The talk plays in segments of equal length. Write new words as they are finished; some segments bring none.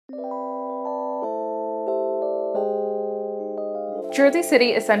Jersey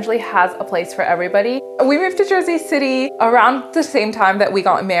City essentially has a place for everybody. We moved to Jersey City around the same time that we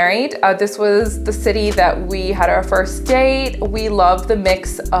got married. This was the city that we had our first date. We loved the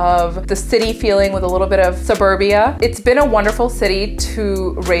mix of the city feeling with a little bit of suburbia. It's been a wonderful city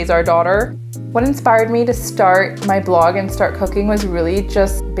to raise our daughter. What inspired me to start my blog and start cooking was really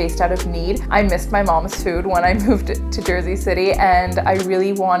just based out of need. I missed my mom's food when I moved to Jersey City, and I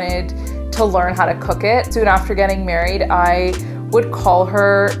really wanted to learn how to cook it. Soon after getting married, I would call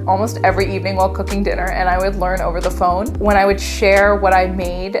her almost every evening while cooking dinner, and I would learn over the phone. When I would share what I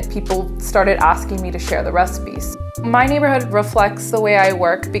made, people started asking me to share the recipes. My neighborhood reflects the way I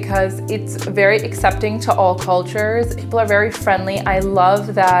work because it's very accepting to all cultures. People are very friendly. I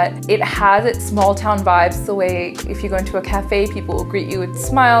love that it has its small town vibes, the way if you go into a cafe, people will greet you with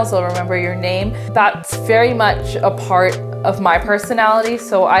smiles, they'll remember your name. That's very much a part of my personality,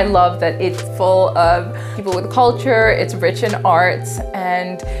 so I love that it's full of people with culture, it's rich in arts,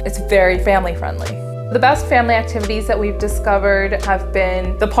 and it's very family friendly. The best family activities that we've discovered have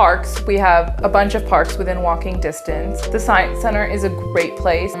been the parks. We have a bunch of parks within walking distance. The Science Center is a great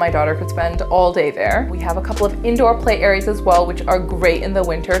place. My daughter could spend all day there. We have a couple of indoor play areas as well, which are great in the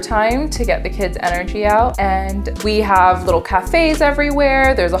winter time to get the kids' energy out. And we have little cafes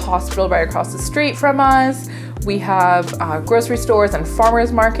everywhere. There's a hospital right across the street from us. We have grocery stores and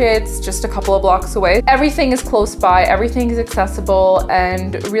farmers markets just a couple of blocks away. Everything is close by, everything is accessible,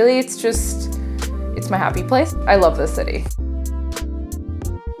 and really it's my happy place. I love this city.